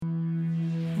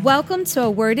Welcome to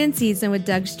A Word in Season with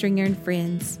Doug Stringer and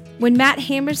friends. When Matt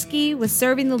Hammersky was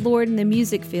serving the Lord in the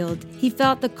music field, he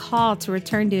felt the call to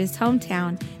return to his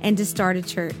hometown and to start a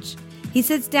church. He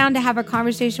sits down to have a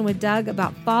conversation with Doug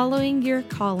about following your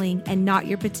calling and not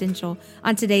your potential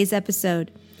on today's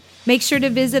episode. Make sure to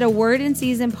visit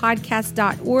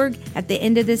awordinseasonpodcast.org at the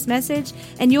end of this message,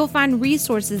 and you'll find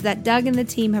resources that Doug and the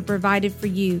team have provided for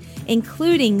you,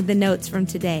 including the notes from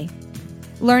today.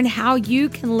 Learn how you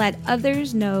can let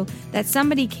others know that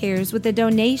somebody cares with a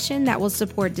donation that will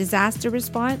support disaster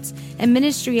response and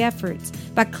ministry efforts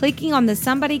by clicking on the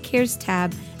Somebody Cares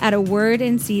tab at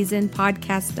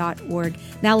awordinseasonpodcast.org.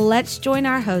 Now let's join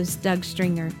our host, Doug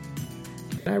Stringer.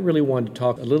 I really wanted to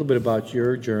talk a little bit about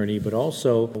your journey, but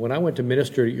also when I went to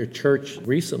minister at your church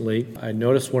recently, I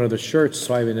noticed one of the shirts,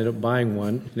 so I ended up buying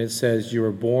one, and it says, "You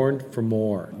were born for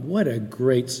more." What a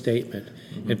great statement.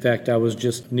 In fact, I was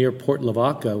just near Port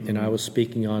Lavaca, and I was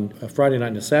speaking on a Friday night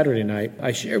and a Saturday night.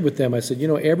 I shared with them, I said,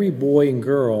 every boy and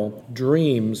girl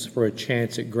dreams for a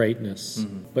chance at greatness.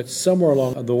 But somewhere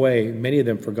along the way, many of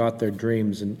them forgot their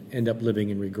dreams and end up living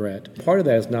in regret. Part of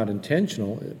that is not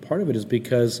intentional. Part of it is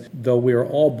because though we are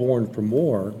all born for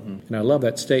more, and I love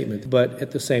that statement, but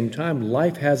at the same time,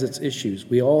 life has its issues.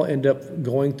 We all end up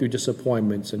going through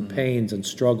disappointments and pains and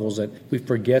struggles that we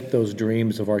forget those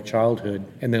dreams of our childhood,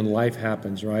 and then life happens,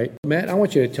 right? Matt, I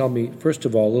want you to tell me, first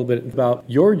of all, a little bit about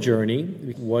your journey.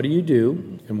 What do you do,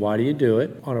 and why do you do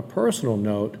it? On a personal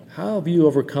note, how have you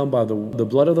overcome by the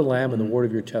blood of the Lamb and the word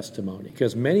of your testimony?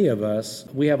 Because many of us,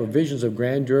 we have visions of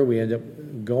grandeur. We end up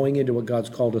going into what God's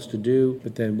called us to do,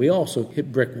 but then we also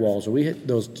hit brick walls, or we hit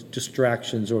those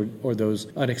distractions or those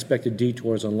unexpected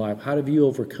detours in life. How have you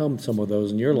overcome some of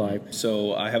those in your life?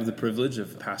 So I have the privilege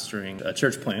of pastoring a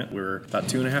church plant. We're about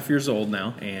 2.5 years old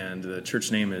now, and the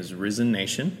church name is Risen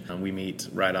Nation. We meet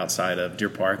right outside of Deer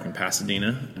Park in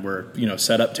Pasadena. We're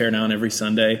set up, tear down every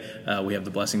Sunday. We have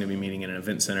the blessing to be meeting in an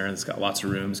event center that's got lots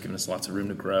of rooms, giving us lots of room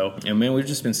to grow. And man, we've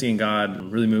just been seeing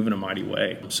God really move in a mighty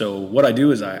way. So what I do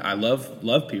is I love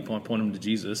people. I point them to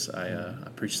Jesus. I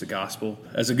preach the gospel.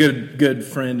 As a good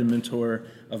friend and mentor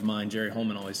of mine, Jerry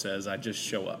Holman, always says, I just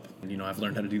show up. I've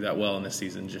learned how to do that well in this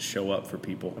season, just show up for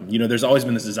people. There's always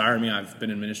been this desire in me. I've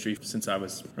been in ministry since I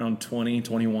was around 20,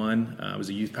 21. I was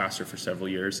a youth pastor for several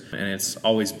years, and it's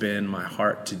always been my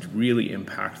heart to really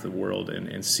impact the world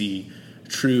and see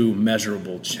true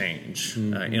measurable change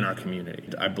in our community.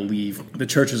 I believe the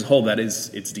church as a whole, that is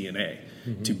its DNA.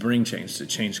 To bring change, to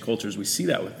change cultures. We see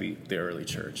that with the early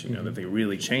church, that they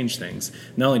really changed things.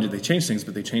 Not only did they change things,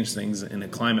 but they changed things in a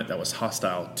climate that was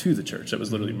hostile to the church, that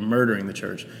was literally murdering the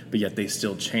church, but yet they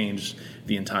still changed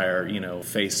the entire,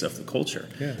 face of the culture.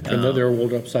 Yeah, another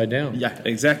world upside down. Yeah,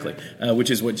 exactly,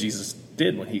 which is what Jesus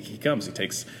did when he comes. He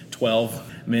takes 12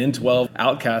 men, 12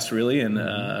 outcasts really, and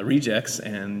rejects,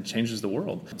 and changes the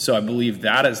world. So I believe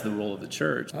that is the role of the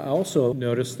church. I also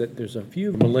noticed that there's a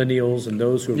few millennials and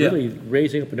those who are really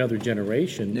raising up another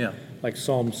generation. Yeah. Like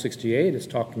Psalm 68 is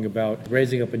talking about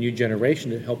raising up a new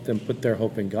generation to help them put their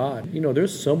hope in God.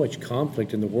 There's so much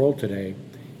conflict in the world today.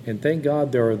 And thank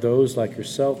God there are those like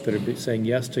yourself that are saying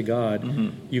yes to God.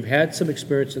 You've had some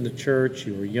experience in the church.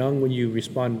 You were young when you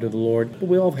responded to the Lord. But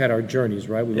we all have had our journeys,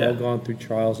 right? We've all gone through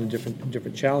trials and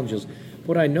different challenges.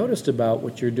 What I noticed about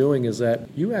what you're doing is that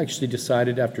you actually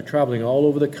decided, after traveling all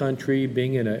over the country,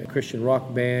 being in a Christian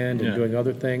rock band and doing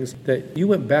other things, that you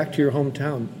went back to your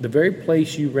hometown, the very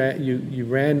place you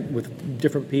ran with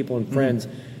different people and friends,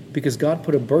 because God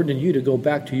put a burden in you to go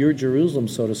back to your Jerusalem,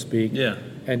 so to speak. Yeah.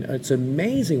 And it's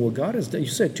amazing what God has done. You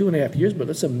said 2.5 years, but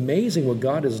it's amazing what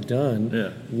God has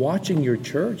done watching your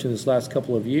church in this last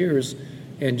couple of years,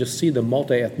 and just see the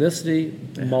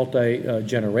multi-ethnicity,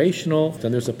 multi-generational.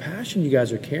 And there's a passion you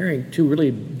guys are carrying to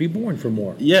really be born for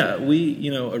more. Yeah, we,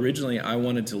 originally I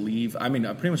wanted to leave. I mean,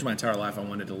 pretty much my entire life I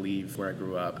wanted to leave where I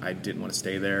grew up. I didn't want to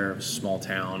stay there. It was a small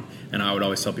town. And I would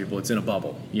always tell people it's in a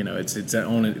bubble. It's its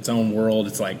own world.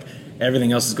 It's like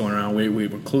everything else is going around. We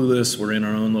were clueless. We're in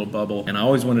our own little bubble. And I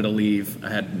always wanted to leave. I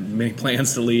had many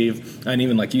plans to leave. And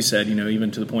even like you said,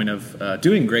 even to the point of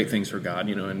doing great things for God,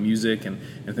 in music and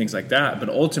things like that.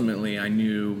 But ultimately I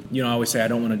knew, I always say I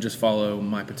don't want to just follow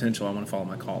my potential. I want to follow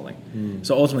my calling.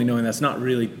 So ultimately knowing that's not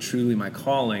really truly my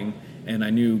calling, And I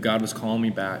knew God was calling me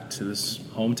back to this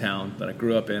hometown that I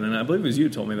grew up in. And I believe it was you who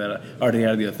told me that I already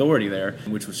had the authority there,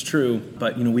 which was true.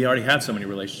 But, we already had so many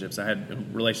relationships. I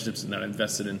had relationships that I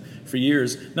invested in for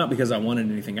years, not because I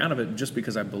wanted anything out of it, just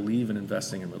because I believe in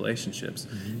investing in relationships.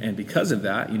 Mm-hmm. And because of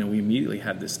that, we immediately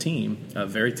had this team of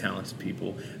very talented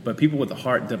people, but people with a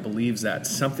heart that believes that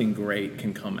something great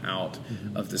can come out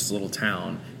of this little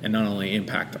town and not only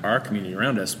impact our community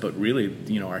around us, but really,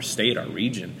 our state, our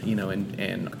region,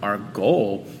 and our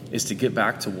goal is to get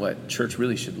back to what church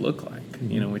really should look like.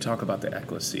 We talk about the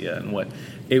ecclesia and what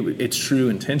its true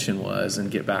intention was, and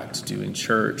get back to doing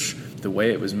church the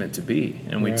way it was meant to be.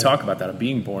 And we talk about that, of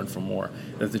being born for more,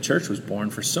 that the church was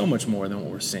born for so much more than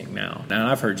what we're seeing now. And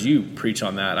I've heard you preach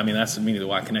on that. I mean, that's immediately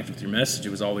why I connected with your message. It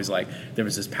was always like there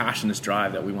was this passion, this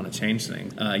drive that we want to change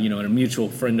things. And a mutual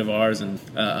friend of ours and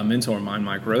a mentor of mine,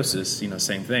 Mike Rosas,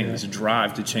 same thing. There's a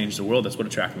drive to change the world. That's what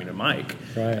attracted me to Mike.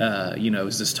 It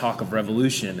was this talk of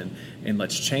revolution and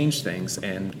let's change things.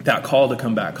 And that call to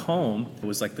come back home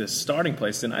was like this starting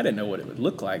place. And I didn't know what it would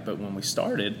look like, but when we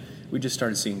started, we just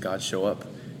started seeing God show up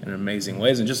in amazing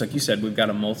ways. And just like you said, we've got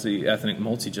a multi-ethnic,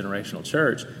 multi-generational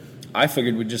church. I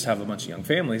figured we'd just have a bunch of young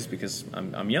families because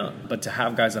I'm young. But to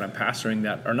have guys that I'm pastoring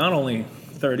that are not only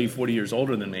 30, 40 years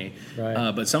older than me,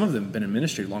 but some of them have been in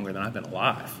ministry longer than I've been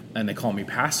alive. And they call me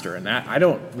pastor. And that I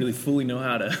don't really fully know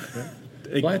how to...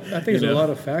 Well, I think there's a lot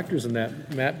of factors in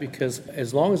that, Matt, because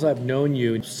as long as I've known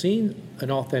you, I've seen an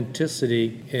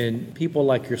authenticity in people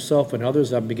like yourself and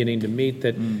others I'm beginning to meet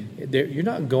that you're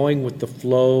not going with the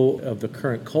flow of the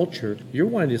current culture. You're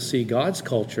wanting to see God's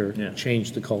culture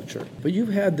change the culture. But you've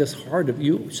had this heart of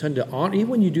you tend to honor, even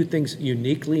when you do things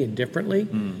uniquely and differently,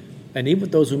 and even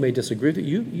with those who may disagree with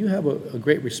you have a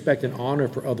great respect and honor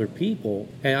for other people.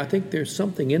 And I think there's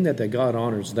something in that God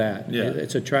honors that. Yeah.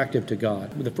 It's attractive to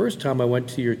God. The first time I went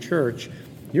to your church,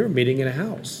 you were meeting in a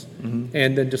house. Mm-hmm.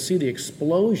 And then to see the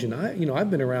explosion,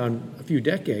 I've been around a few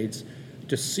decades.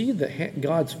 To see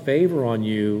God's favor on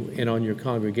you and on your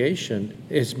congregation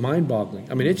is mind-boggling.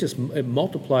 I mean, it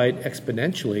multiplied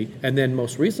exponentially. And then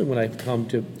most recently when I've come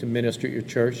to minister at your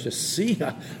church, to see,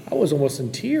 I was almost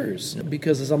in tears.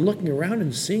 Because as I'm looking around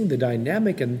and seeing the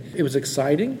dynamic, and it was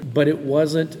exciting, but it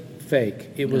wasn't fake.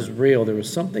 It was real. There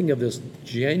was something of this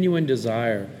genuine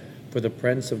desire for the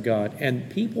presence of God, and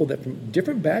people that from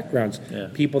different backgrounds,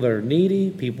 people that are needy,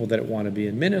 people that want to be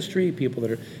in ministry, people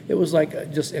that are, it was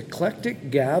like just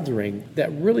eclectic gathering that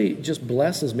really just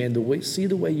blesses me. And see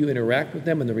the way you interact with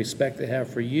them and the respect they have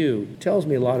for you tells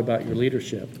me a lot about your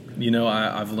leadership.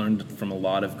 I've learned from a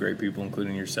lot of great people,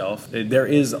 including yourself. There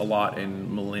is a lot in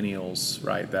millennials,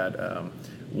 right, that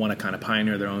want to kind of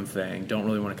pioneer their own thing, don't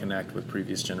really want to connect with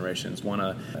previous generations,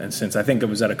 and since I think it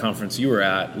was at a conference you were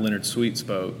at, Leonard Sweet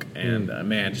spoke, and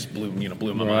just blew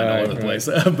my mind all over the place.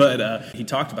 But he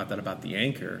talked about that, about the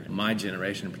anchor. My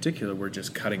generation in particular, we're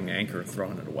just cutting the anchor and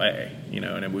throwing it away,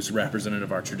 and it was representative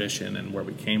of our tradition and where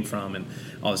we came from and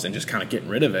all this, and just kind of getting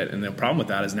rid of it. And the problem with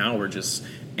that is now we're just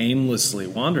aimlessly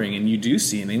wandering, and you do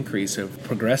see an increase of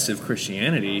progressive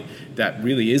Christianity that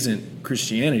really isn't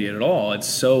Christianity at all. It's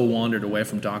so wandered away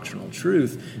from doctrinal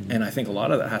truth, and I think a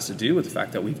lot of that has to do with the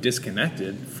fact that we've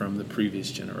disconnected from the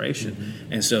previous generation.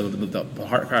 And so the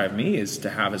heart cry of me is to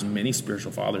have as many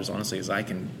spiritual fathers, honestly, as I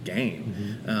can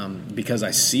gain, because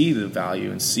I see the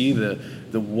value and see the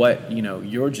what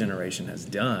your generation has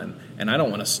done, and I don't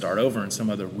want to start over in some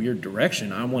other weird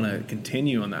direction. I want to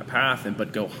continue on that path,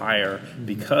 but go higher,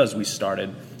 because we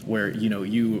started where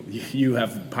you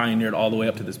have pioneered all the way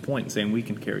up to this point, saying we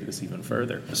can carry this even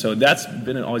further. So that's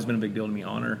always been a big deal to me.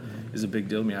 Honor is a big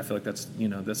deal to me. I feel like that's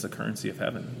the currency of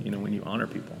heaven. When you honor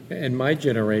people. And my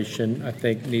generation, I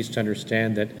think, needs to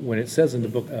understand that when it says in the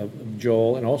book of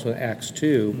Joel and also in Acts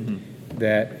 2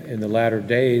 that in the latter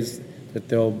days that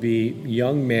there'll be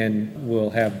young men will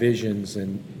have visions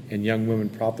and young women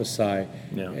prophesy,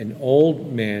 and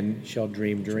old men shall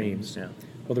dream dreams.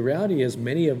 Well, the reality is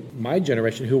many of my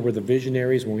generation who were the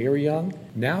visionaries when we were young,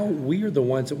 now we are the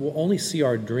ones that will only see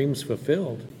our dreams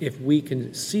fulfilled if we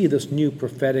can see this new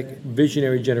prophetic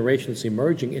visionary generation that's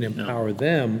emerging and empower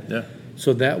them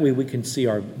so that way we can see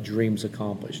our dreams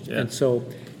accomplished. And so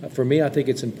for me, I think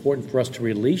it's important for us to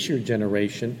release your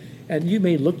generation. And you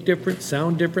may look different,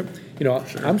 sound different.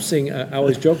 I'm seeing, I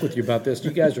always joke with you about this,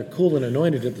 you guys are cool and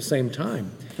anointed at the same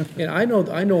time. And I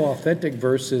know authentic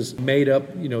versus made up,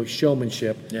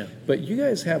 showmanship. But you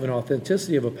guys have an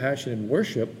authenticity of a passion in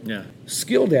worship,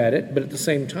 skilled at it, but at the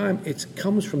same time, it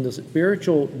comes from the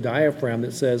spiritual diaphragm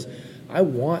that says, I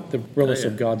want the realness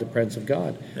of God, the presence of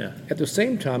God. At the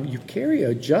same time, you carry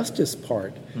a justice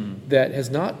part that has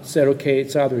not said, okay,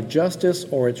 it's either justice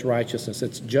or it's righteousness.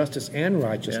 It's justice and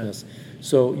righteousness. Yeah.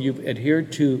 So you've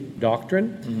adhered to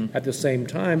doctrine. At the same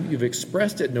time, you've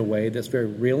expressed it in a way that's very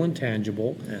real and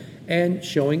tangible, and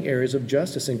showing areas of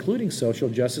justice, including social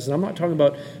justice. And I'm not talking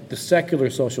about the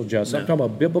secular social justice. I'm talking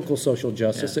about biblical social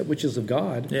justice, which is of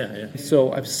God.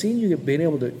 So I've seen you being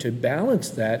able to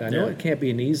balance that. I know it can't be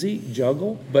an easy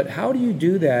juggle, but how do you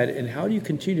do that, and how do you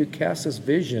continue to cast this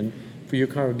vision for your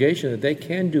congregation that they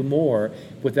can do more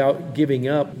without giving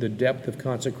up the depth of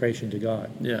consecration to God?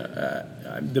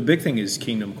 The big thing is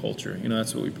kingdom culture.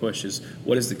 That's what we push, is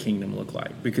what does the kingdom look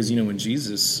like? Because, when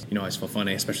Jesus, it's so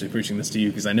funny, especially preaching this to you,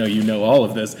 because I know you know all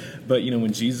of this, but,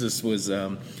 when Jesus was,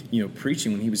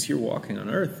 preaching, when he was here walking on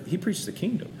earth, he preached the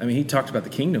kingdom. I mean, he talked about the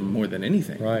kingdom more than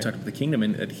anything. Right. He talked about the kingdom,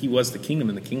 and that he was the kingdom,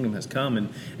 and the kingdom has come,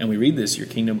 and we read this, your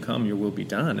kingdom come, your will be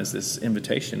done, as this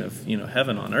invitation of,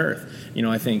 heaven on earth.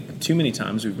 I think too many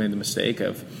times we've made the mistake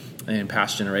of, in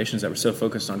past generations, that were so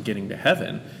focused on getting to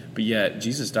heaven, but yet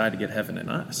Jesus died to get heaven in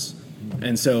us.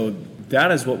 And so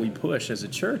that is what we push as a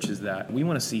church, is that we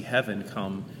want to see heaven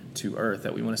come to earth,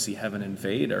 that we want to see heaven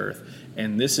invade earth.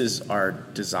 And this is our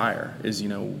desire, is,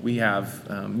 we have,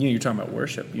 you're talking about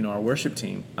worship, our worship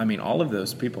team. I mean, all of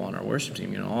those people on our worship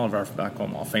team, all of our, I call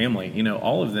them all family,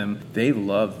 all of them, they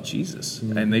love Jesus,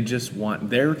 and they just want,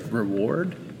 their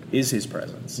reward is his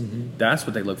presence. That's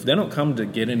what they look for. They don't come to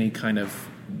get any kind of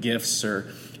gifts or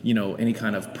any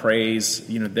kind of praise.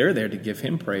 They're there to give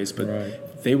him praise,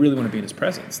 but they really want to be in his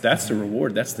presence. That's the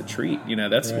reward. That's the treat.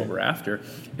 That's what we're after.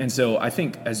 And so I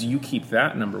think as you keep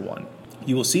that number one,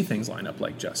 you will see things line up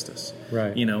like justice.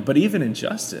 Right. But even in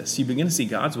justice, you begin to see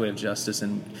God's way of justice,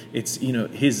 and it's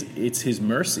his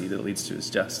mercy that leads to his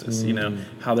justice.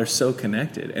 How they're so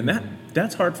connected, and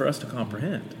that's hard for us to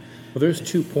comprehend. Well, there's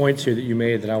 2 points here that you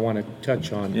made that I want to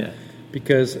touch on. Yeah.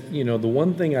 Because, the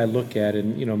one thing I look at,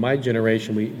 and, my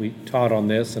generation, we taught on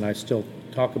this, and I still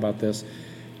talk about this,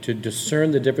 to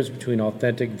discern the difference between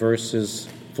authentic versus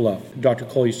fluff. Dr.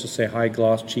 Cole used to say high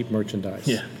gloss, cheap merchandise.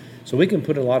 Yeah. So we can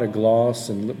put a lot of gloss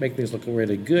and make things look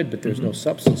really good, but there's no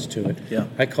substance to it. Yeah.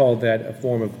 I call that a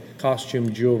form of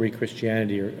costume jewelry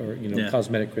Christianity, or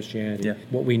cosmetic Christianity. Yeah.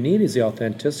 What we need is the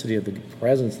authenticity of the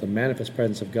presence, the manifest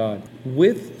presence of God.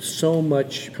 With so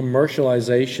much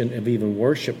commercialization of even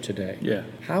worship today,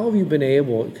 how have you been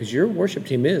able, because your worship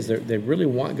team they really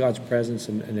want God's presence,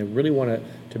 and they really want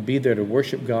to be there to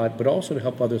worship God, but also to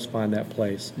help others find that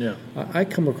place. Yeah. I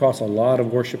come across a lot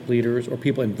of worship leaders or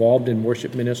people involved in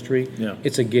worship ministry. Yeah.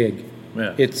 It's a gig.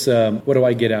 Yeah. It's what do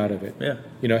I get out of it?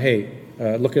 Yeah. Hey,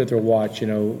 looking at their watch,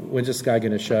 when's this guy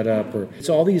going to shut up? Or it's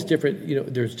all these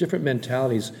different, there's different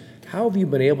mentalities. How have you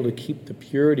been able to keep the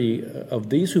purity of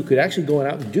these who could actually go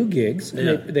out and do gigs,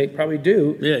 and they probably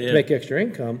do to make extra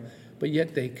income, but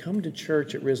yet they come to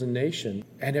church at Risen Nation,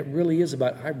 and it really is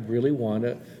about, I really want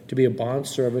to be a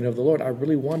bondservant of the Lord. I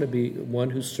really want to be one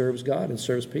who serves God and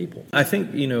serves people. I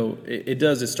think, it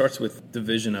does. It starts with the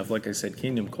vision of, like I said,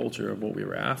 kingdom culture of what we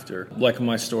were after. Like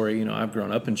my story, I've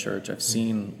grown up in church. I've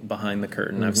seen behind the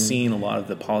curtain. I've seen a lot of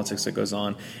the politics that goes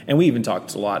on. And we even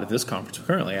talked a lot at this conference we're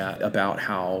currently at about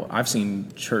how I've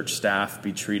seen church staff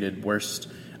be treated worse.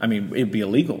 I mean, it'd be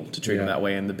illegal to treat them that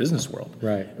way in the business world,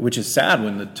 right? Which is sad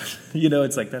when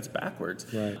it's like that's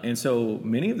backwards. Right. And so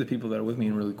many of the people that are with me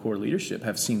in really core leadership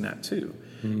have seen that too.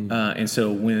 And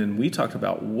so when we talked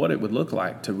about what it would look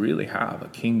like to really have a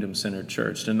kingdom-centered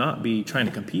church, to not be trying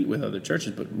to compete with other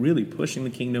churches, but really pushing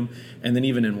the kingdom, and then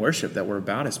even in worship, that we're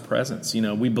about his presence.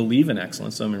 We believe in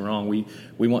excellence, don't get me wrong.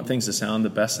 We want things to sound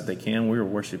the best that they can. We're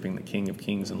worshiping the King of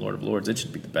Kings and Lord of Lords. It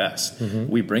should be the best.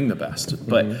 We bring the best.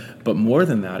 But more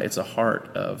than that, it's a heart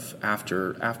of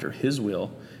after his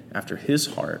will, after his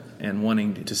heart, and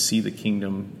wanting to see the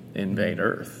kingdom invade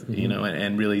earth,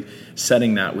 and really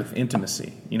setting that with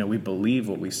intimacy. We believe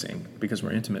what we sing because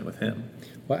we're intimate with him.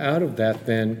 Well, out of that,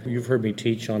 then, you've heard me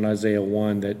teach on Isaiah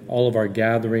 1 that all of our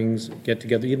gatherings, get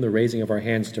together, even the raising of our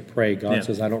hands to pray, God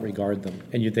says, I don't regard them.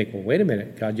 And you think, well, wait a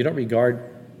minute, God, you don't regard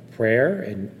prayer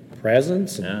and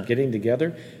presence and getting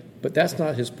together? But that's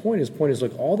not his point. His point is,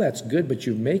 look, all that's good, but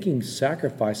you're making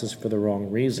sacrifices for the wrong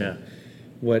reason. Yeah.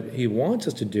 What he wants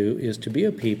us to do is to be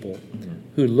a people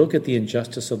who look at the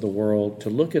injustice of the world, to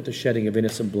look at the shedding of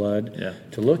innocent blood,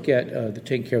 to look at the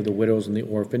taking care of the widows and the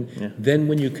orphan. Then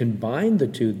when you combine the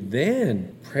two,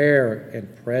 then prayer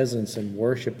and presence and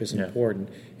worship is important.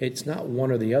 It's not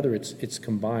one or the other, it's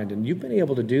combined. And you've been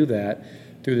able to do that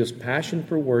through this passion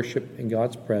for worship in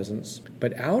God's presence.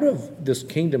 But out of this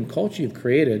kingdom culture you've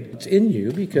created, it's in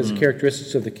you because the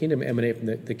characteristics of the kingdom emanate from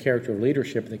the character of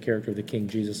leadership and the character of the King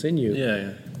Jesus in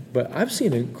you. But I've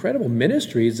seen incredible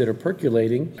ministries that are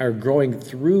percolating, are growing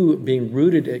through being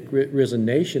rooted at Risen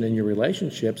Nation in your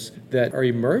relationships that are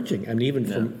emerging. I mean, even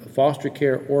from foster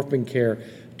care, orphan care,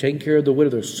 taking care of the widow.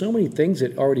 There's so many things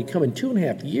that already come in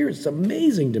 2.5 years. It's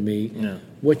amazing to me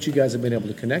what you guys have been able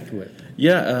to connect with.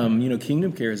 Yeah,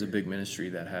 Kingdom Care is a big ministry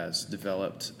that has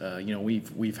developed.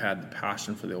 We've had the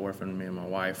passion for the orphan. Me and my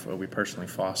wife, we personally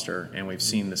foster, and we've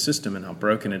seen the system and how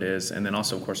broken it is. And then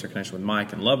also, of course, our connection with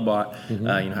Mike and Lovebot.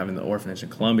 Having the orphanage in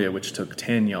Columbia, which took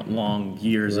 10 long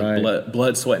years of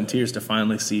blood, sweat, and tears to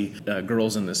finally see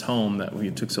girls in this home that we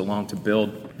took so long to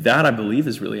build. That, I believe,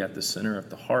 is really at the center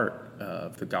of the heart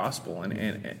of the gospel,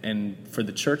 and for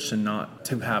the church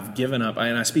to have given up,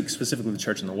 and I speak specifically the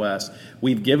church in the West,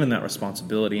 we've given that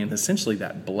responsibility and essentially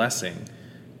that blessing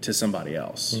to somebody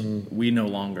else. We no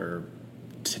longer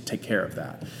take care of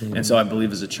that. And so I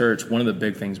believe as a church, one of the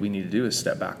big things we need to do is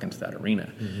step back into that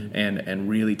arena and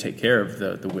really take care of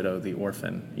the widow, the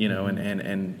orphan,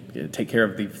 and take care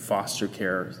of the foster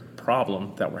care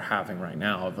problem that we're having right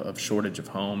now of shortage of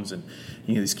homes, and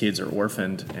these kids are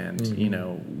orphaned,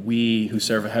 and we who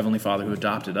serve a heavenly Father who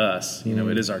adopted us,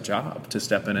 it is our job to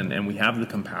step in, and we have the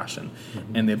compassion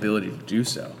and the ability to do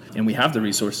so, and we have the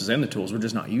resources and the tools, we're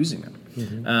just not using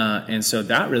them. And so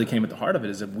that really came at the heart of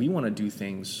it, is that we want to do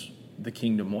things the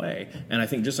kingdom way. And I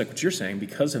think just like what you're saying,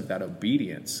 because of that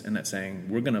obedience and that saying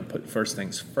we're going to put first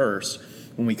things first,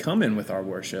 when we come in with our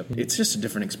worship, it's just a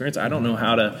different experience. I don't know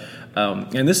how to,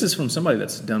 and this is from somebody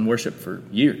that's done worship for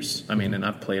years. I mean, and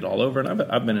I've played all over, and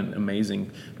I've been in amazing,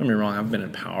 don't get me wrong, I've been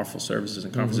in powerful services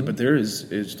and conferences, but there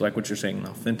is like what you're saying,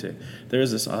 authentic. There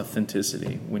is this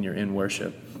authenticity when you're in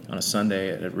worship on a Sunday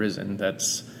at Risen.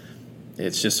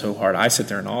 It's just so hard. I sit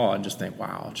there in awe and just think,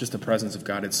 wow, just the presence of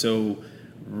God. It's so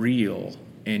real.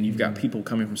 And you've got people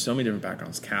coming from so many different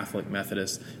backgrounds, Catholic,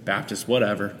 Methodist, Baptist,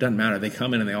 whatever, doesn't matter. They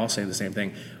come in and they all say the same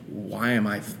thing. Why am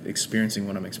I experiencing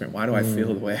what I'm experiencing? Why do I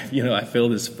feel the way, I feel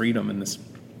this freedom and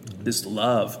this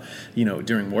love,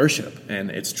 during worship,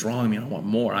 and it's drawing me. I want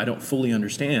more. I don't fully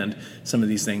understand some of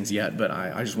these things yet, but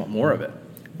I just want more of it.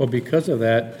 Well, because of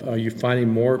that, are you finding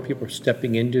more people are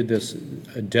stepping into this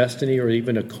destiny or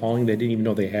even a calling they didn't even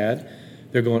know they had?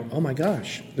 They're going, oh my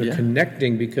gosh, they're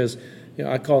connecting because...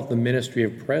 I call it the ministry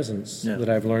of presence that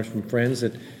I've learned from friends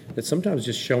that sometimes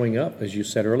just showing up, as you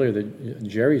said earlier, that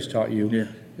Jerry's taught you,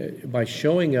 by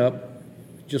showing up,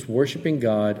 just worshiping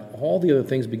God, all the other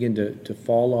things begin to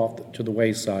fall off to the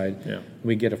wayside.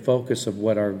 We get a focus of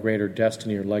what our greater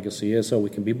destiny or legacy is, so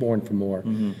we can be born for more.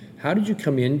 How did you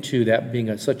come into that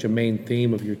being such a main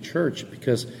theme of your church?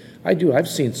 Because I've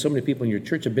seen so many people in your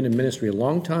church have been in ministry a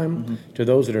long time, to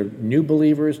those that are new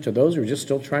believers, to those who are just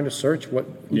still trying to search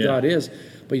who God is.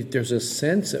 But there's a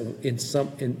sense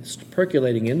in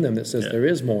percolating in them that says there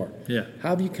is more. How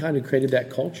have you kind of created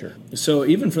that culture? So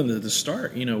even from the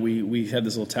start, we had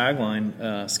this little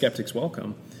tagline, Skeptics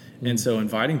Welcome. And so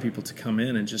inviting people to come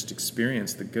in and just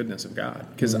experience the goodness of God.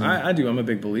 Because I'm a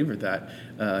big believer that,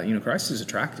 Christ is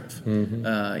attractive.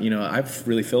 I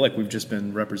really feel like we've just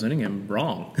been representing him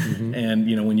wrong. And,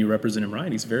 when you represent him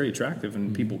right, he's very attractive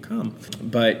and people come.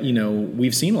 But,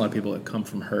 we've seen a lot of people that come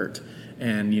from hurt.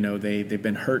 And, they've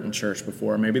been hurt in church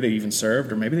before. Maybe they even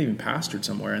served, or maybe they even pastored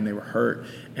somewhere and they were hurt.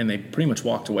 And they pretty much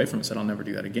walked away from it and said, I'll never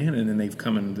do that again. And then they've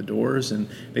come in the doors and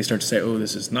they start to say, oh,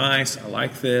 this is nice. I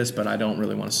like this, but I don't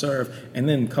really want to serve. And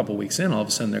then a couple weeks in, all of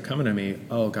a sudden they're coming to me,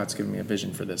 oh, God's given me a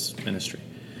vision for this ministry.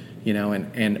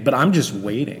 But I'm just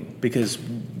waiting because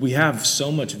we have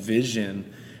so much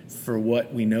vision for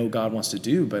what we know God wants to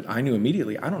do, but I knew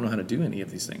immediately I don't know how to do any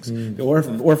of these things. The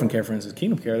orphan care, for instance,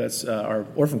 Kingdom Care, that's our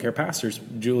orphan care pastors,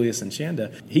 Julius and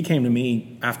Shanda. He came to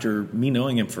me after me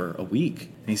knowing him for a week,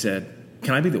 and he said,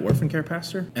 can I be the orphan care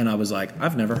pastor? And I was like,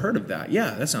 I've never heard of that.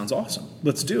 Yeah, that sounds awesome.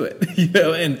 Let's do it.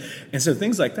 And so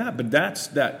things like that. But that's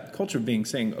that culture of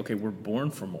saying, okay, we're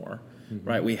born for more,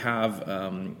 right? We have,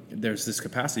 there's this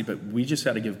capacity, but we just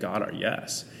got to give God our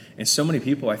yes. And so many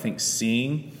people, I think,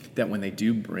 seeing that when they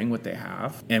do bring what they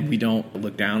have, and we don't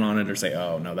look down on it or say,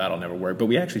 oh, no, that'll never work, but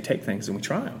we actually take things and we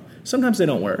try them. Sometimes they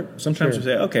don't work. Sometimes we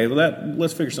say, okay, well,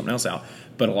 let's figure something else out.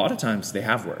 But a lot of times they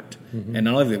have worked. And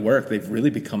not only have they worked, they've really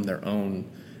become their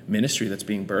own ministry that's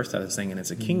being birthed out of this thing, and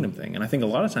it's a kingdom thing. And I think a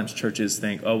lot of times churches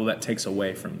think, oh, well, that takes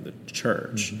away from the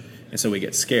church. And so we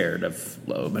get scared of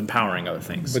empowering other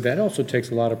things. But that also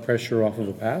takes a lot of pressure off of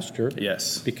a pastor.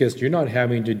 Yes. Because you're not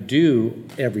having to do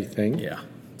everything. Yeah.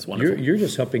 It's wonderful. You're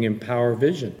just helping empower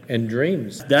vision and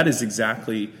dreams. That is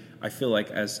exactly I feel like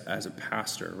as a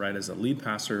pastor, right, as a lead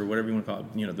pastor or whatever you want to call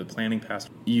it, the planning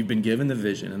pastor, you've been given the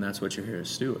vision, and that's what you're here to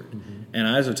steward. And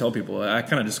I always tell people, I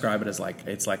kind of describe it as like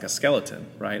it's like a skeleton,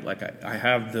 right? Like I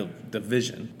have the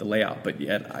vision, the layout, but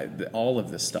yet all of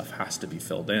this stuff has to be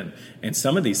filled in. And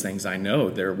some of these things I know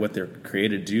what they're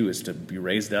created to do is to be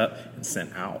raised up and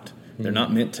sent out. They're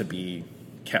not meant to be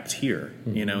kept here,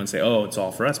 and say, oh, it's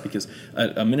all for us, because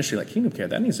a ministry like Kingdom Care,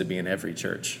 that needs to be in every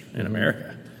church in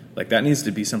America. Like that needs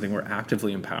to be something we're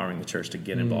actively empowering the church to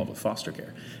get involved with foster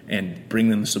care and bring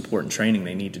them the support and training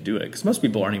they need to do it. Because most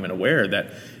people aren't even aware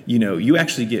that, you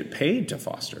actually get paid to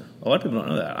foster. A lot of people don't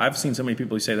know that. I've seen so many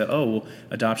people who say that, oh, well,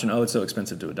 adoption, it's so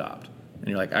expensive to adopt. And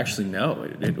you're like, actually, no,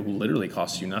 it will literally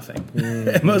cost you nothing.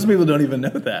 Most people don't even know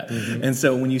that. And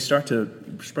so when you start to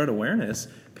spread awareness,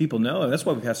 people know, and that's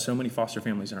why we've had so many foster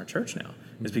families in our church now,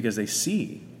 is because they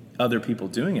see other people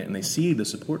doing it, and they see the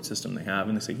support system they have,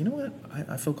 and they say, you know what,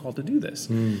 I feel called to do this.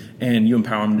 And you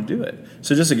empower them to do it.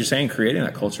 So just like you're saying, creating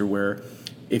that culture where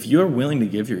if you're willing to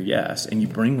give your yes and you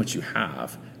bring what you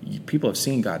have, people have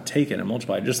seen God take it and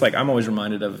multiply it. Just like I'm always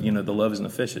reminded of, the loaves and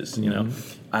the fishes.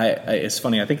 It's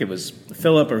funny. I think it was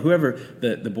Philip or whoever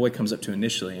the boy comes up to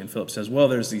initially, and Philip says, "Well,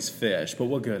 there's these fish, but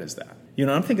what good is that?"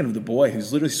 I'm thinking of the boy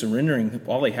who's literally surrendering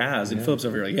all he has, and Philip's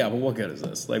over here like, "Yeah, but what good is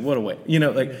this? Like, what a way."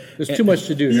 There's too much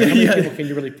to do. How many people can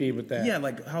you really feed with that? Yeah,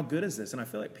 like how good is this? And I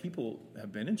feel like people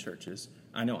have been in churches.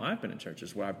 I know I've been in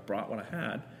churches where I brought what I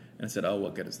had. And said, oh,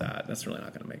 what good is that? That's really not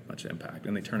going to make much impact.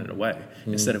 And they turn it away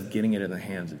instead of getting it in the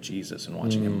hands of Jesus and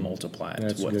watching him multiply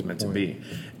it to what it's meant to be.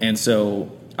 And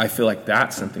so I feel like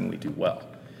that's something we do well.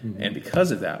 And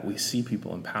because of that, we see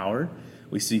people empowered.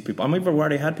 We see people, we've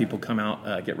already had people come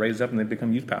out, get raised up, and they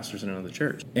become youth pastors in another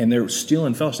church. And they're still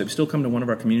in fellowship. They still come to one of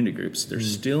our community groups. They're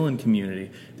still in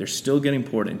community. They're still getting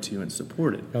poured into and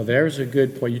supported. Now, there's a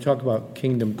good point. You talk about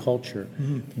kingdom culture.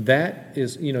 That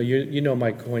is,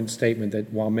 my coined statement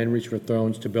that while men reach for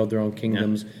thrones to build their own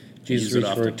kingdoms, Jesus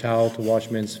reached for a towel to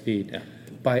wash men's feet. Yeah.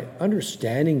 By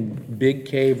understanding big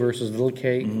K versus little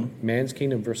k, man's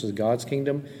kingdom versus God's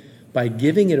kingdom, by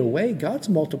giving it away, God's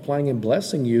multiplying and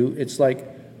blessing you. It's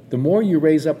like the more you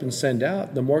raise up and send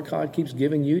out, the more God keeps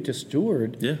giving you to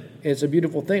steward. Yeah. It's a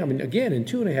beautiful thing. I mean, again, in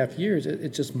 2.5 years,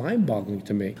 it's just mind-boggling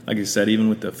to me. Like I said, even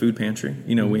with the food pantry,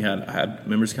 I had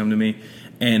members come to me.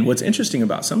 And what's interesting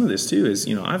about some of this, too, is,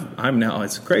 I'm now,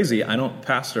 it's crazy, I don't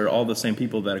pastor all the same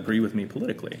people that agree with me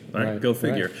politically. Right? Go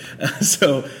figure. Right.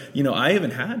 So, I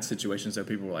even had situations that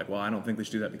people were like, well, I don't think they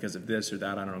should do that because of this or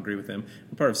that. I don't agree with them.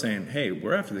 I'm part of saying, hey,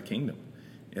 we're after the kingdom.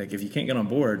 Like, if you can't get on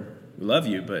board, we love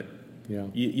you, but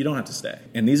you don't have to stay.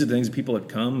 And these are the things that people had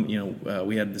come.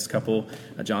 We had this couple,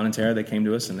 John and Tara, they came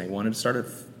to us and they wanted to start a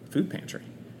food pantry.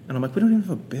 And I'm like, we don't even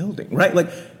have a building, right? Like,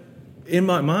 in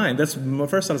my mind, that's my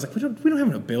first thought. I was like, we don't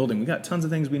have a building. We got tons of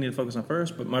things we need to focus on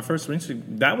first. But my first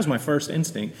instinct, that was my first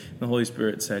instinct. The Holy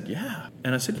Spirit said, yeah.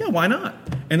 And I said, yeah, why not?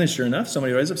 And then sure enough,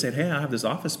 somebody raised up and said, hey, I have this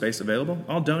office space available.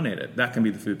 I'll donate it. That can be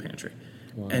the food pantry.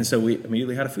 Wow. And so we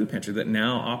immediately had a food pantry that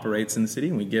now operates in the city,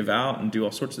 and we give out and do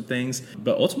all sorts of things.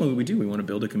 But ultimately we want to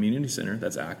build a community center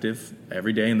that's active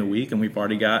every day in the week, and we've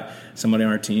already got somebody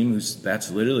on our team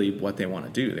that's literally what they want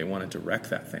to do. They want to direct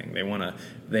that thing.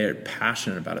 They're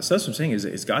passionate about it. So that's what I'm saying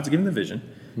is God's giving the vision,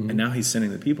 and now he's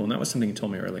sending the people. And that was something he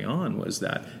told me early on, was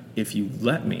that if you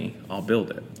let me, I'll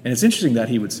build it. And it's interesting that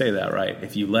he would say that, right?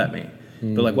 If you let me.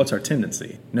 But what's our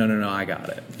tendency? No, I got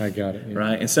it. Yeah.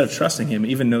 Right? Instead of trusting him,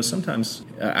 even though sometimes,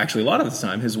 actually a lot of the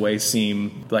time, his ways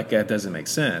seem like that doesn't make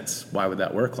sense. Why would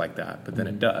that work like that? But then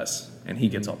it does, and he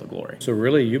gets all the glory. So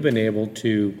really, you've been able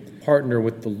to partner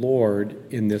with the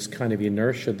Lord in this kind of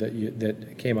inertia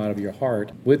that came out of your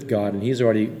heart with God, and he's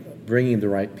already bringing the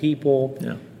right people.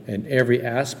 Yeah. And every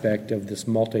aspect of this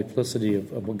multiplicity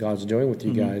of what God's doing with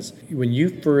you guys. When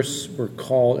you first were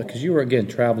called, because you were, again,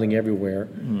 traveling everywhere,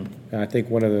 I think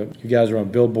you guys were on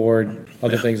Billboard,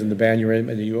 other things in the band you were in,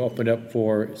 and you opened up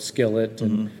for Skillet.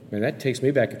 And man, that takes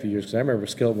me back a few years, because I remember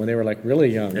Skillet when they were like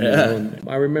really young. Yeah. And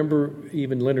I remember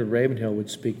even Leonard Ravenhill would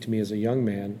speak to me as a young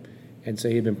man and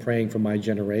say he'd been praying for my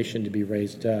generation to be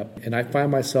raised up. And I find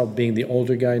myself being the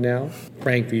older guy now,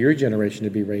 praying for your generation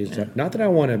to be raised up. Not that I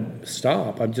want to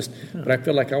stop, but I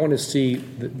feel like I want to see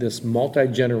this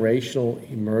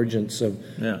multi-generational emergence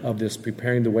of this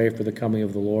preparing the way for the coming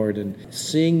of the Lord. And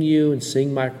seeing you and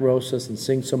seeing Mike Rosas and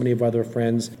seeing so many of other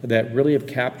friends that really have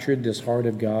captured this heart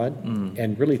of God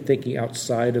and really thinking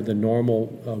outside of the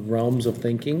normal realms of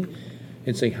thinking,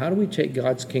 and saying, how do we take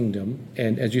God's kingdom,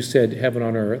 and as you said, heaven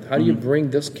on earth, how do you bring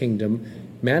this kingdom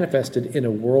manifested in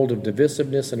a world of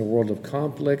divisiveness, in a world of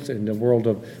conflict, in a world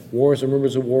of wars and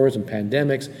rumors of wars and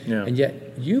pandemics. Yeah. And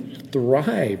yet you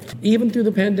thrived even through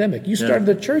the pandemic. You started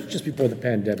the church just before the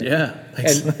pandemic. Yeah,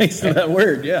 thanks for that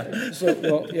word. Yeah. So,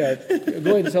 well, yeah,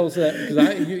 go ahead and tell us that,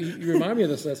 because you remind me of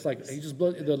this. That's like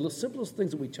the simplest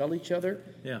things that we tell each other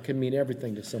can mean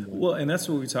everything to someone. Well, and that's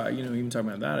what we talk. Even talking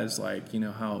about that is like,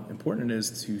 how important it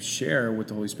is to share what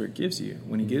the Holy Spirit gives you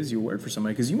when He gives you a word for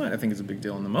somebody, because you might not think it's a big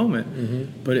deal in the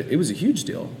moment, but it was a huge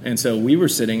deal. And so we were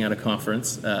sitting at a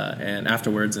conference and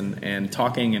afterwards and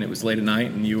talking, and it was late at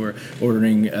night, and you were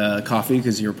ordering coffee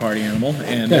because you're a party animal,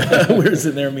 and we were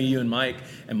sitting there, me, you, and Mike.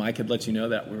 And Mike had let you know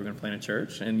that we were going to plant a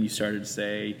church, and you started to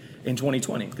say in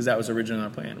 2020, because that was originally our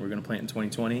plan. We were going to plant in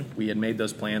 2020. We had made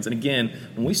those plans, and again,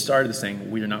 when we started this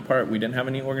thing, we didn't have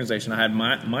any organization. I had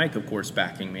Mike, of course,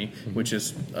 backing me, which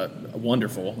is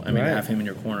wonderful. I mean, to have him in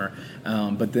your corner.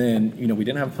 But then, we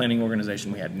didn't have a planning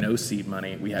organization. We had no seed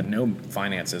money. We had no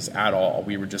finances at all.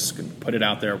 We were just going to put it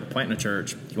out there. We're planting a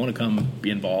church. If you want to come,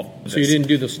 be involved. So you didn't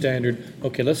do the standard,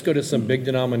 okay, let's go to some big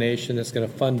denomination that's going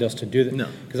to fund us to do that. No.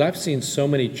 Because I've seen so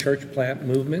many church plant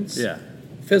movements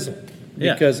fizzle.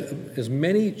 Yeah. Because as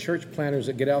many church planners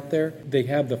that get out there, they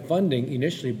have the funding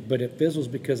initially, but it fizzles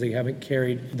because they haven't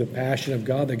carried the passion of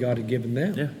God that God had given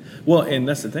them. Yeah. Well, and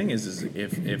that's the thing is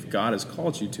if God has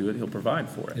called you to it, He'll provide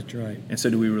for it. That's right. And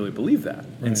so do we really believe that? Right.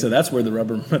 And so that's where the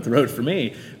rubber met the road for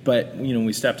me. But,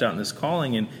 we stepped out in this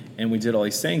calling and we did all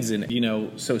these things.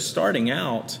 And, so starting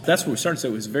out, that's where we started. So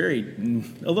it was a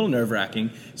little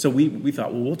nerve-wracking. So we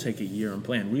thought, well, we'll take a year and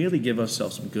plan, really give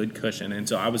ourselves some good cushion. And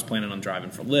so I was planning on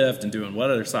driving for Lyft and doing what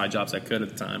other side jobs I could at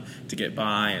the time to get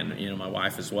by, and, my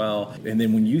wife as well. And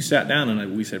then when you sat down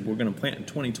and we said, we're going to plant in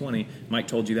 2020, Mike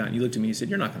told you that, and you looked at me and you said,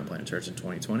 you're not going to plant a church in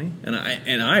 2020.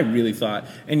 And I really thought,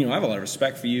 and, I have a lot of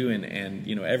respect for you and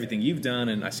everything you've done,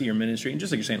 and I see your ministry, and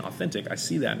just like you're saying, authentic, I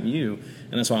see that in you.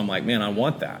 And that's why I'm like, man, I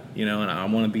want that, and I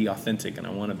want to be authentic, and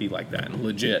I want to be like that, and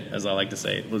legit, as I like to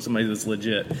say, somebody that's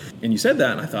legit. And you said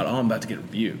that, and I thought, I'm about to get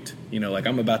rebuked. Like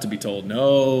I'm about to be told,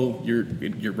 no,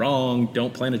 you're wrong,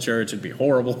 don't plant a church, it'd be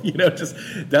horrible. Just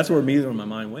that's where my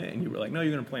mind went. And you were like, no,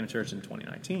 you're going to plant a church in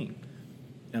 2019.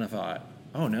 And I thought,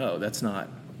 oh, no, that's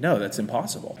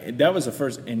impossible. That was the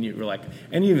first, and you were like,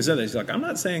 and you even said that, you're like, I'm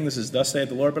not saying this is thus saith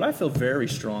the Lord, but I feel very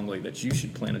strongly that you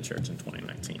should plant a church in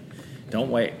 2019.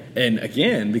 Don't wait. And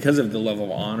again, because of the level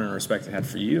of honor and respect I had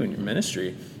for you and your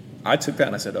ministry, I took that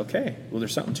and I said, okay, well,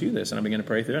 there's something to this. And I began to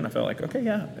pray through it, and I felt like, okay,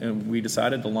 yeah. And we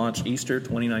decided to launch Easter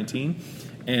 2019.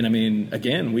 And I mean,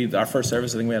 again, our first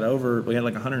service, I think we had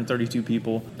like 132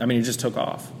 people. I mean, it just took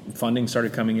off. Funding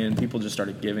started coming in. People just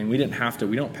started giving. We didn't have to.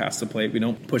 We don't pass the plate. We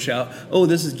don't push out, oh,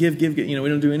 this is give. We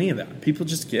don't do any of that. People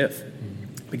just give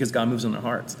because God moves on their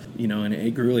hearts, and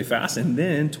it grew really fast. And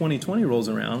then 2020 rolls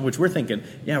around, which we're thinking,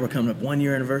 yeah, we're coming up 1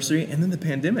 year anniversary. And then the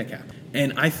pandemic happened.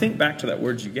 And I think back to that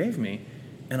word you gave me,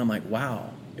 and I'm like, wow,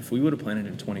 if we would have planted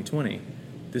in 2020,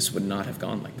 this would not have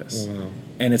gone like this. Wow.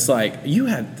 And it's like,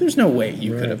 there's no way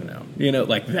you could have known,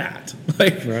 like that.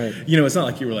 Like, it's not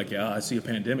like you were like, yeah, I see a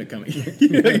pandemic coming.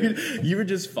 You were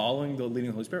just following the leading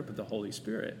of the Holy Spirit, but the Holy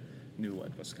Spirit knew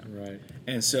what was coming. Right.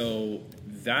 And so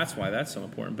that's why that's so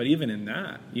important. But even in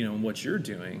that, in what you're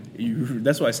doing,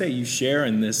 that's why I say you share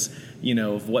in this,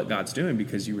 of what God's doing,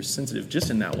 because you were sensitive just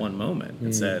in that one moment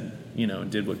and said,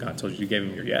 and did what God told you. You gave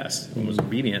Him your yes and was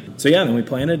obedient. So then we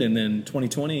planted, and then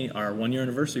 2020, our 1 year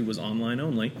anniversary was online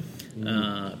only.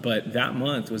 But that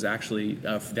month was actually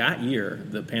that year,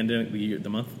 the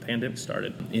month the pandemic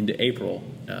started into April,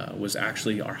 was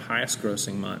actually our highest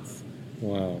grossing month.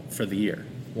 Wow. For the year.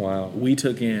 Wow. We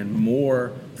took in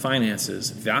more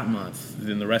finances that month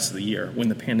than the rest of the year when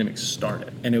the pandemic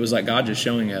started. And it was like God just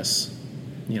showing us,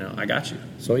 I got you.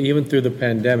 So even through the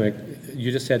pandemic,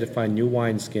 you just had to find new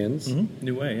wineskins. Mm-hmm.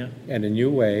 New way, yeah. And a new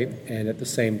way. And at the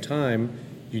same time,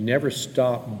 you never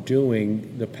stopped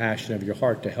doing the passion of your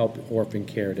heart to help orphan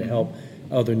care, to help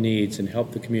other needs and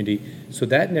help the community. So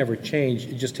that never changed.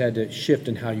 You just had to shift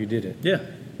in how you did it. Yeah.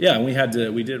 Yeah, and we had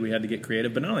to get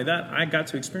creative. But not only that, I got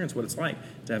to experience what it's like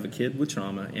to have a kid with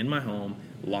trauma in my home,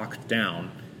 locked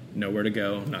down, nowhere to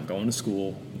go, not going to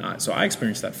school. So I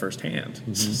experienced that firsthand.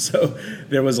 Mm-hmm. So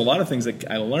there was a lot of things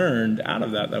that I learned out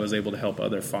of that I was able to help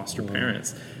other foster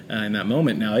parents in that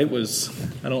moment. Now it was,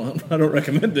 I don't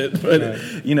recommend it, but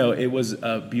it was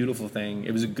a beautiful thing.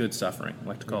 It was a good suffering. I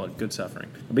like to call it good suffering.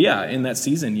 But yeah, in that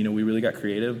season, we really got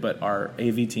creative. But our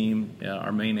AV team,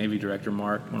 our main AV director,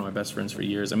 Mark, one of my best friends for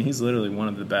years. I mean, he's literally one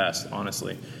of the best,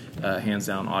 honestly, hands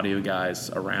down audio guys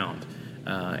around.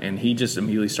 And he just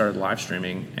immediately started live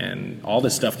streaming, and all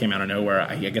this stuff came out of nowhere.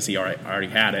 I guess he already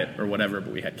had it or whatever,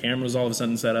 but we had cameras all of a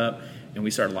sudden set up, and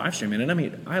we started live streaming. And I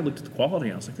mean, I looked at the quality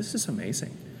and I was like, this is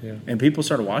amazing. Yeah. And people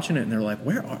started watching it and they're like,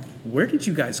 where did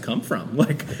you guys come from?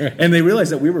 Like, and they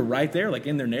realized that we were right there, like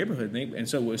in their neighborhood. And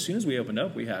so as soon as we opened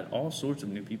up, we had all sorts of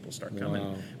new people start coming.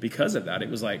 Wow. Because of that. It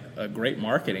was like a great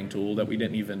marketing tool that we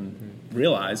didn't even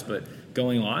realize, but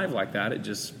going live like that, it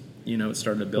just, it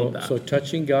started to build that. So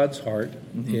touching God's heart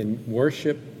in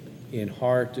worship, in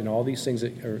heart, and all these things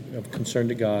that are of concern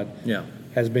to God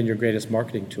has been your greatest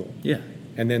marketing tool. Yeah.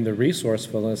 And then the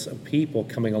resourcefulness of people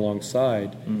coming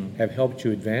alongside have helped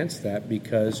you advance that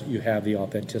because you have the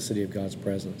authenticity of God's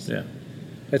presence. Yeah.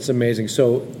 That's amazing.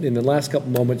 So in the last couple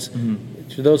moments,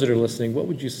 to those that are listening, what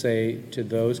would you say to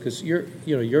those? Because you're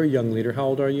a young leader. How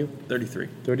old are you? 33.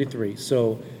 33.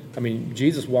 So, I mean,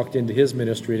 Jesus walked into his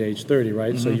ministry at age 30,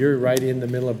 right? So you're right in the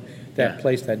middle of that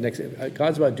place, that next.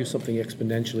 God's about to do something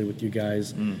exponentially with you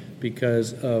guys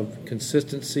because of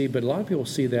consistency. But a lot of people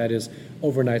see that as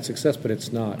overnight success, but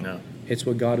it's not. No. It's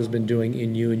what God has been doing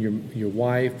in you and your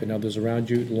wife and others around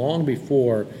you long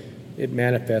before it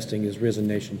manifesting as Risen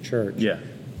Nation Church. Yeah.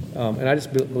 And I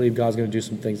just believe God's going to do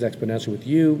some things exponentially with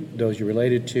you, those you're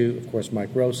related to, of course, Mike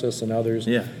Rosas and others,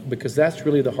 because that's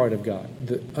really the heart of God.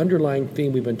 The underlying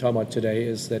theme we've been talking about today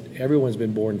is that everyone's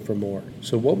been born for more.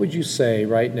 So what would you say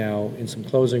right now in some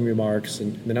closing remarks,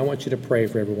 and then I want you to pray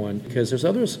for everyone, because there's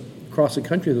others across the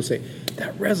country that'll say,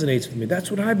 that resonates with me.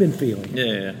 That's what I've been feeling.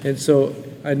 Yeah. And so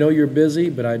I know you're busy,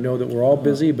 but I know that we're all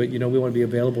busy, but, we want to be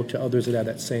available to others that have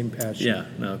that same passion. Yeah,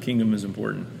 no, kingdom is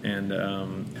important. And,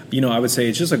 I would say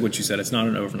it's just like what you said. It's not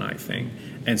an overnight thing.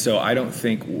 And so I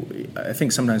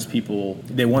think sometimes people,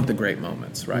 they want the great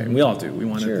moments, right? And we all do. We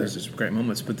want those great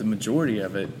moments. But the majority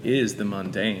of it is the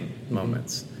mundane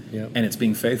moments. Yep. And it's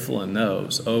being faithful in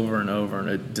those over and over,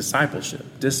 and discipleship,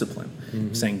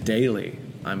 discipline, saying daily,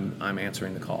 I'm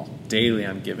answering the call. Daily,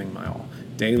 I'm giving my all.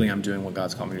 Daily, I'm doing what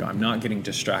God's called me to do. I'm not getting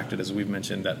distracted, as we've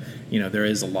mentioned, that, there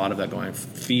is a lot of that going on,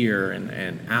 fear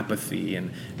and apathy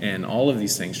and all of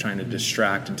these things trying to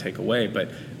distract and take away.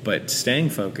 But staying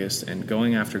focused and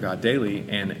going after God daily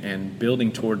and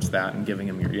building towards that and giving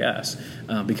Him your yes.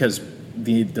 Because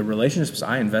the relationships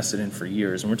I invested in for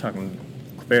years, and we're talking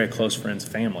very close friends,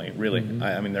 family, really.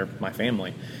 I mean, they're my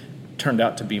family, turned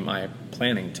out to be my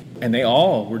planning team. And they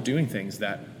all were doing things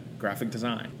that graphic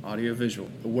design, audio visual,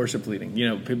 worship leading,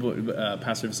 people,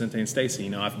 Pastor Vicente and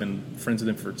Stacy, I've been friends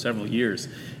with them for several years.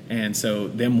 And so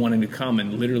them wanting to come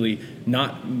and literally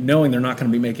not knowing they're not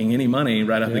going to be making any money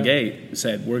right out the gate,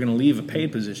 said, we're going to leave a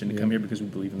paid position to come here because we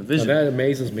believe in the vision. Now that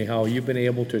amazes me how you've been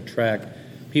able to attract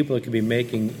people that could be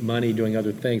making money doing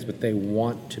other things, but they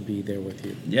want to be there with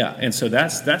you. Yeah, and so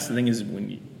that's the thing is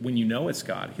when you know it's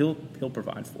God, He'll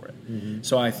provide for it.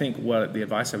 So I think what the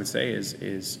advice I would say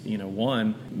is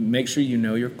one, make sure you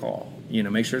know your call.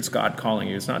 Make sure it's God calling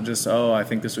you. It's not just, I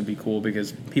think this would be cool,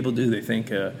 because people do. They think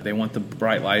they want the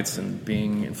bright lights and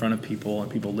being in front of people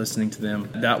and people listening to them.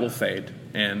 That will fade.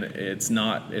 And it's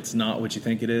not what you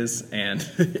think it is. And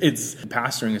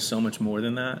pastoring is so much more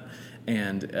than that.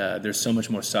 And there's so much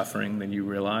more suffering than you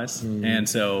realize. And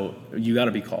so you got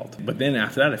to be called. But then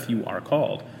after that, if you are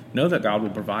called, know that God will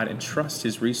provide and trust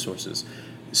His resources.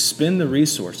 Spend the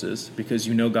resources because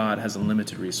God has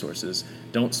unlimited resources.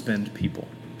 Don't spend people.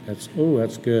 That's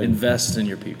good. Invest in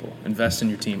your people. Invest in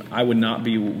your team.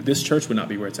 This church would not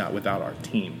be where it's at without our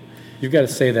team. You've got to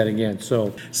say that again.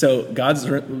 So God's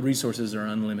resources are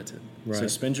unlimited. Right. So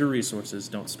spend your resources,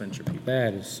 don't spend your people.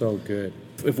 That is so good.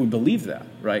 If we believe that,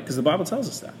 right? Because the Bible tells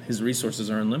us that. His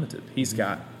resources are unlimited. He's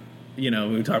got, we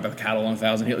talk about the cattle on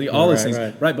 1,000 hills, all those things.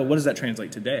 Right, but what does that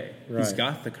translate today? Right. He's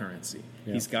got the currency.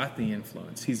 Yeah. He's got the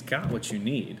influence. He's got what you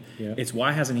need. Yeah. It's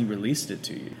why hasn't He released it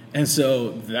to you? And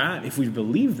so that, if we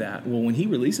believe that, well, when He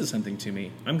releases something to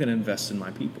me, I'm going to invest in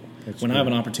my people. When I have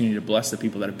an opportunity to bless the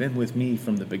people that have been with me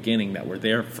from the beginning, that were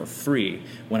there for free,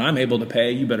 when I'm able to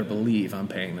pay, you better believe I'm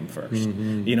paying them first.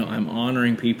 I'm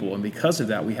honoring people. And because of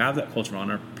that, we have that culture of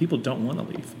honor. People don't want to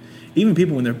leave. Even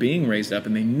people, when they're being raised up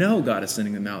and they know God is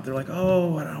sending them out, they're like,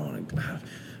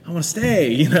 I want to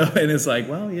stay, and it's like,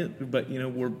 well, yeah, but,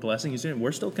 we're blessing you.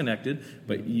 We're still connected,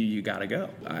 but you got to go.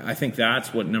 I think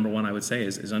that's what, number one, I would say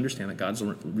is understand that God's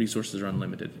resources are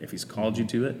unlimited. If He's called you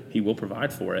to it, He will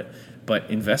provide for it, but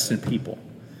invest in people.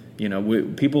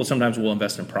 People sometimes will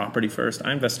invest in property first.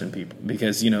 I invest in people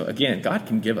because, again, God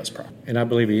can give us property. And I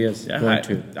believe He is going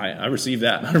to. I receive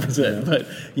that 100%.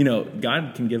 Yeah. But,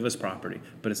 God can give us property,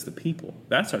 but it's the people.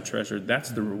 That's our treasure. That's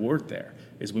the reward there,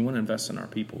 is we want to invest in our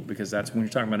people, because that's when you're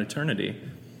talking about eternity.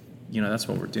 that's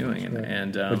what we're doing.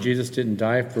 And but Jesus didn't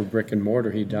die for brick and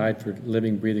mortar. He died for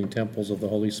living, breathing temples of the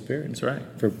Holy Spirit. That's right.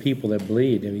 For people that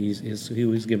bleed. And he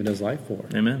was given his life for.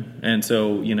 Amen. And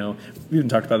so, we even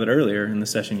talked about that earlier in the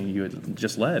session you had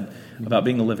just led about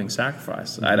being a living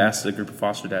sacrifice. I'd asked a group of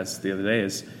foster dads the other day,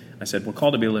 I said, we're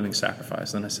called to be a living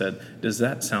sacrifice. And I said, does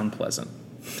that sound pleasant?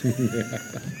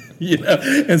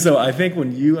 And so I think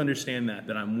when you understand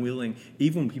that I'm willing,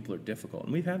 even when people are difficult,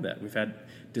 and we've had that, we've had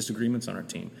disagreements on our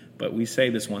team, but we say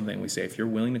this one thing, we say, if you're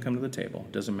willing to come to the table,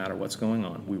 doesn't matter what's going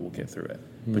on, we will get through it.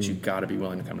 But you've got to be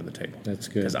willing to come to the table. That's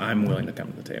good. Because I'm willing to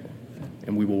come to the table,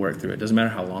 and we will work through it. Doesn't matter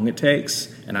how long it takes.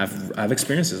 And I've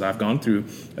experienced this. I've gone through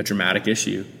a dramatic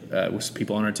issue with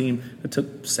people on our team that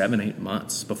took 7-8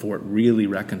 months before it really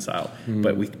reconciled.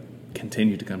 But we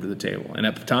continued to come to the table. And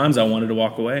at times I wanted to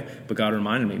walk away, but God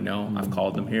reminded me, no, I've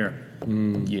called them here.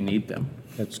 You need them.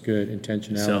 That's good.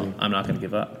 Intentionality. So I'm not going to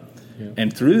give up. Yeah.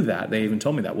 And through that, they even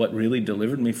told me that what really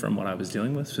delivered me from what I was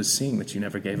dealing with was seeing that you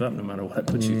never gave up no matter what I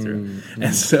put you through.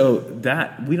 And so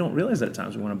that we don't realize that at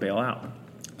times we want to bail out.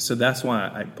 So that's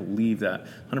why I believe that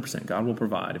 100% God will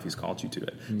provide if he's called you to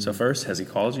it. So first, has he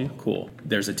called you? Cool.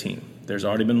 There's a team. There's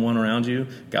already been one around you.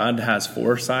 God has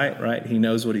foresight, right? He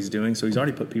knows what he's doing. So he's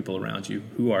already put people around you.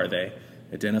 Who are they?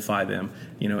 Identify them,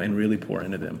 and really pour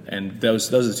into them. And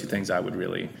those are the two things I would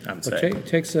say.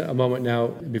 Takes a moment now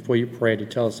before you pray to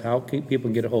tell us how people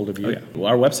can get a hold of you. Oh, yeah. Well,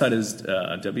 our website is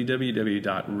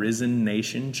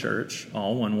www.risennationchurch,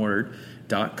 all one word,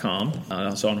 .com.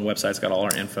 Also on the website, it's got all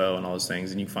our info and all those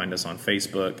things. And you can find us on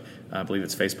Facebook. I believe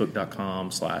it's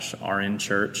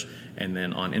facebook.com/rnchurch. And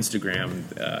then on Instagram,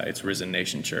 it's Risen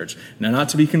Nation Church. Now, not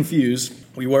to be confused,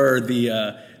 we were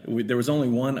there was only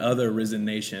one other Risen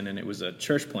Nation, and it was a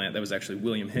church plant that was actually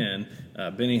William Hinn,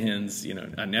 Benny Hinn's,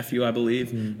 a nephew, I believe.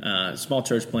 Small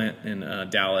church plant in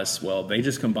Dallas. Well, they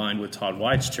just combined with Todd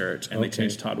White's church, and they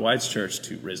changed Todd White's church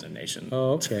to Risen Nation.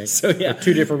 Oh, okay. So yeah,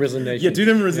 two different Risen Nations. Yeah, two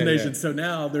different Risen Nations. So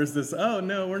now there's this. Oh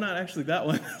no, we're not actually that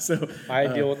one. So I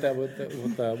deal with that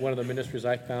with one of the ministries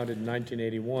I founded in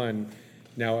 1981.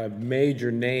 Now a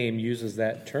major name uses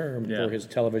that term for his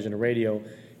television and radio.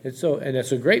 And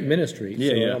it's a great ministry.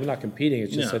 I'm not competing.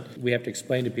 It's just that we have to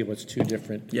explain to people it's two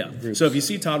different groups. So if you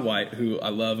see Todd White, who I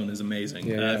love and is amazing,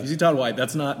 if you see Todd White,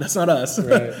 that's not us.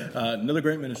 Right. Another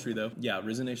great ministry though. Yeah,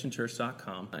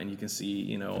 RisenNationChurch.com, and you can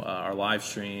see our live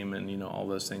stream and all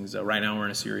those things. Right now we're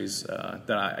in a series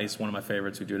it's one of my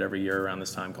favorites. We do it every year around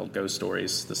this time called Ghost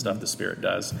Stories, the stuff the Spirit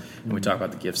does, and we talk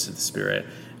about the gifts of the Spirit.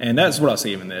 And that's what I'll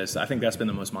say even this. I think that's been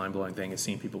the most mind-blowing thing, is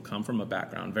seeing people come from a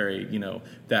background very,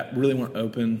 that really weren't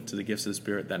open to the gifts of the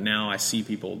Spirit, that now I see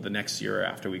people the next year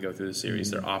after we go through the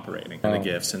series, they're operating in the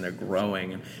gifts and they're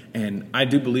growing. And I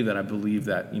do believe that. I believe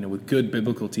that, with good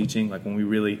biblical teaching, like when we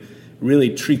really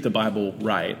treat the Bible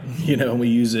right, and we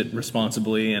use it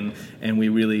responsibly and we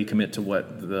really commit to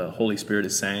what the Holy Spirit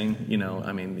is saying,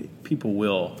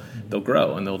 people they'll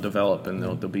grow and they'll develop and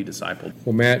they'll be discipled.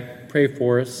 Well, Matt, pray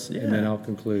for us and then I'll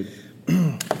conclude.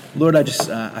 Lord, I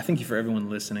thank you for everyone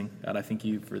listening. God, I thank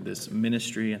you for this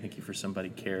ministry. I thank you for Somebody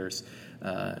Cares,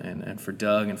 and for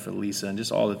Doug and for Lisa, and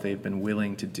just all that they've been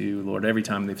willing to do, Lord, every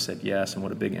time they've said yes, and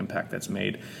what a big impact that's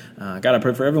made. God, I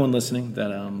pray for everyone listening that,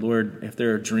 Lord, if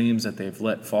there are dreams that they've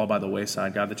let fall by the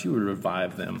wayside, God, that you would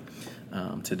revive them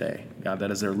today. God,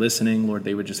 that as they're listening, Lord,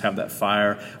 they would just have that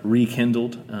fire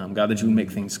rekindled. God, that you would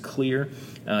make things clear.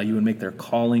 You would make their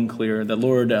calling clear. That,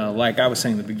 Lord, like I was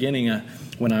saying in the beginning,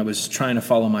 when I was trying to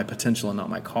follow my potential and not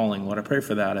my calling, Lord, I pray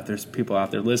for that. If there's people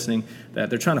out there listening that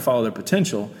they're trying to follow their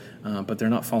potential, but they're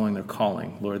not following their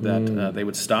calling, Lord, that they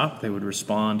would stop, they would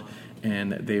respond,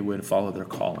 and they would follow their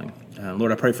calling.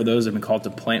 Lord, I pray for those that have been called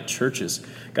to plant churches,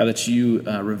 God, that you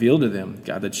reveal to them,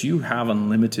 God, that you have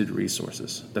unlimited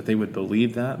resources, that they would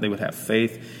believe that, they would have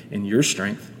faith in your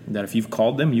strength, that if you've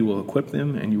called them, you will equip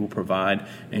them and you will provide,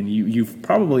 and you've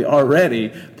probably already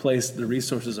placed the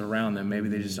resources around them. Maybe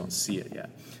they just don't see it yet.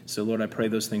 So, Lord, I pray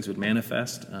those things would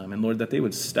manifest, and, Lord, that they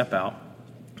would step out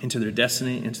into their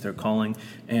destiny, into their calling.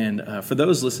 And for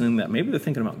those listening that maybe they're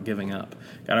thinking about giving up,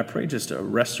 God, I pray just a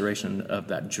restoration of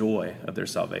that joy of their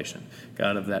salvation.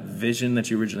 God, of that vision that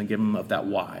you originally gave them, of that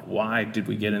why. Why did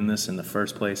we get in this in the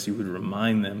first place? You would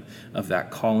remind them of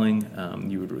that calling.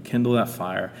 You would rekindle that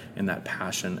fire and that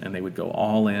passion, and they would go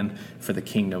all in for the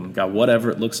kingdom. God,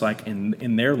 whatever it looks like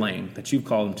in their lane that you've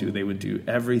called them to, they would do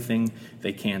everything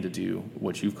they can to do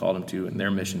what you've called them to in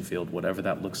their mission field, whatever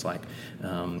that looks like.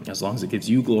 As long as it gives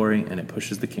you glory and it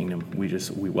pushes the kingdom,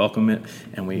 we welcome it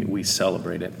and we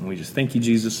celebrate it. And we just thank you,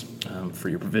 Jesus, for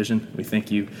your provision. We thank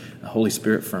you, Holy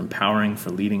Spirit, for empowering, for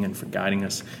leading, and for guiding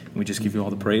us. And we just give you all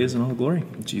the praise and all the glory.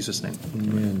 In Jesus' name.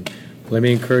 Amen. Let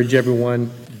me encourage everyone,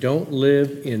 Don't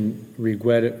live in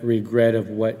regret of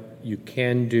what you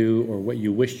can do or what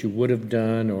you wish you would have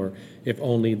done, or if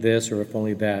only this or if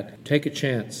only that. Take a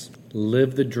chance.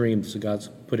 Live the dreams that God's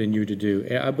put in you to do.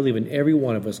 I believe in every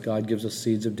one of us, God gives us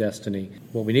seeds of destiny.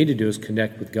 What we need to do is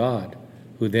connect with God,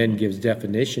 who then gives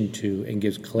definition to and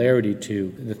gives clarity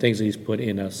to the things that He's put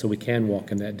in us so we can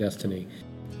walk in that destiny.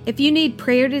 If you need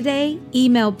prayer today,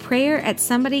 email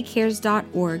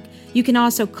prayer@somebodycares.org. You can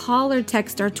also call or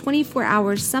text our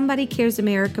 24-hour Somebody Cares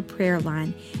America prayer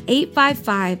line,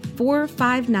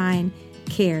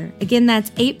 855-459-CARE. Again,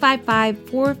 that's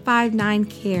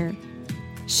 855-459-CARE.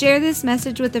 Share this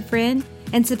message with a friend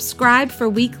and subscribe for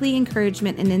weekly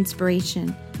encouragement and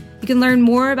inspiration. You can learn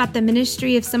more about the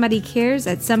ministry of Somebody Cares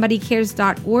at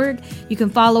somebodycares.org. You can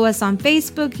follow us on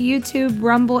Facebook, YouTube,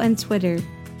 Rumble, and Twitter.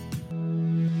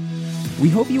 We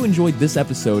hope you enjoyed this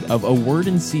episode of A Word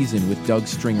in Season with Doug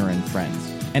Stringer and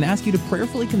Friends, and ask you to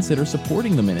prayerfully consider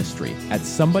supporting the ministry at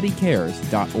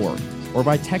somebodycares.org or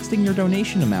by texting your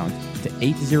donation amount to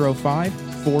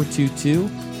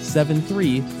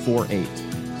 805-422-7348.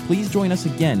 Please join us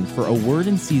again for A Word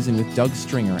in Season with Doug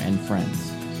Stringer and Friends.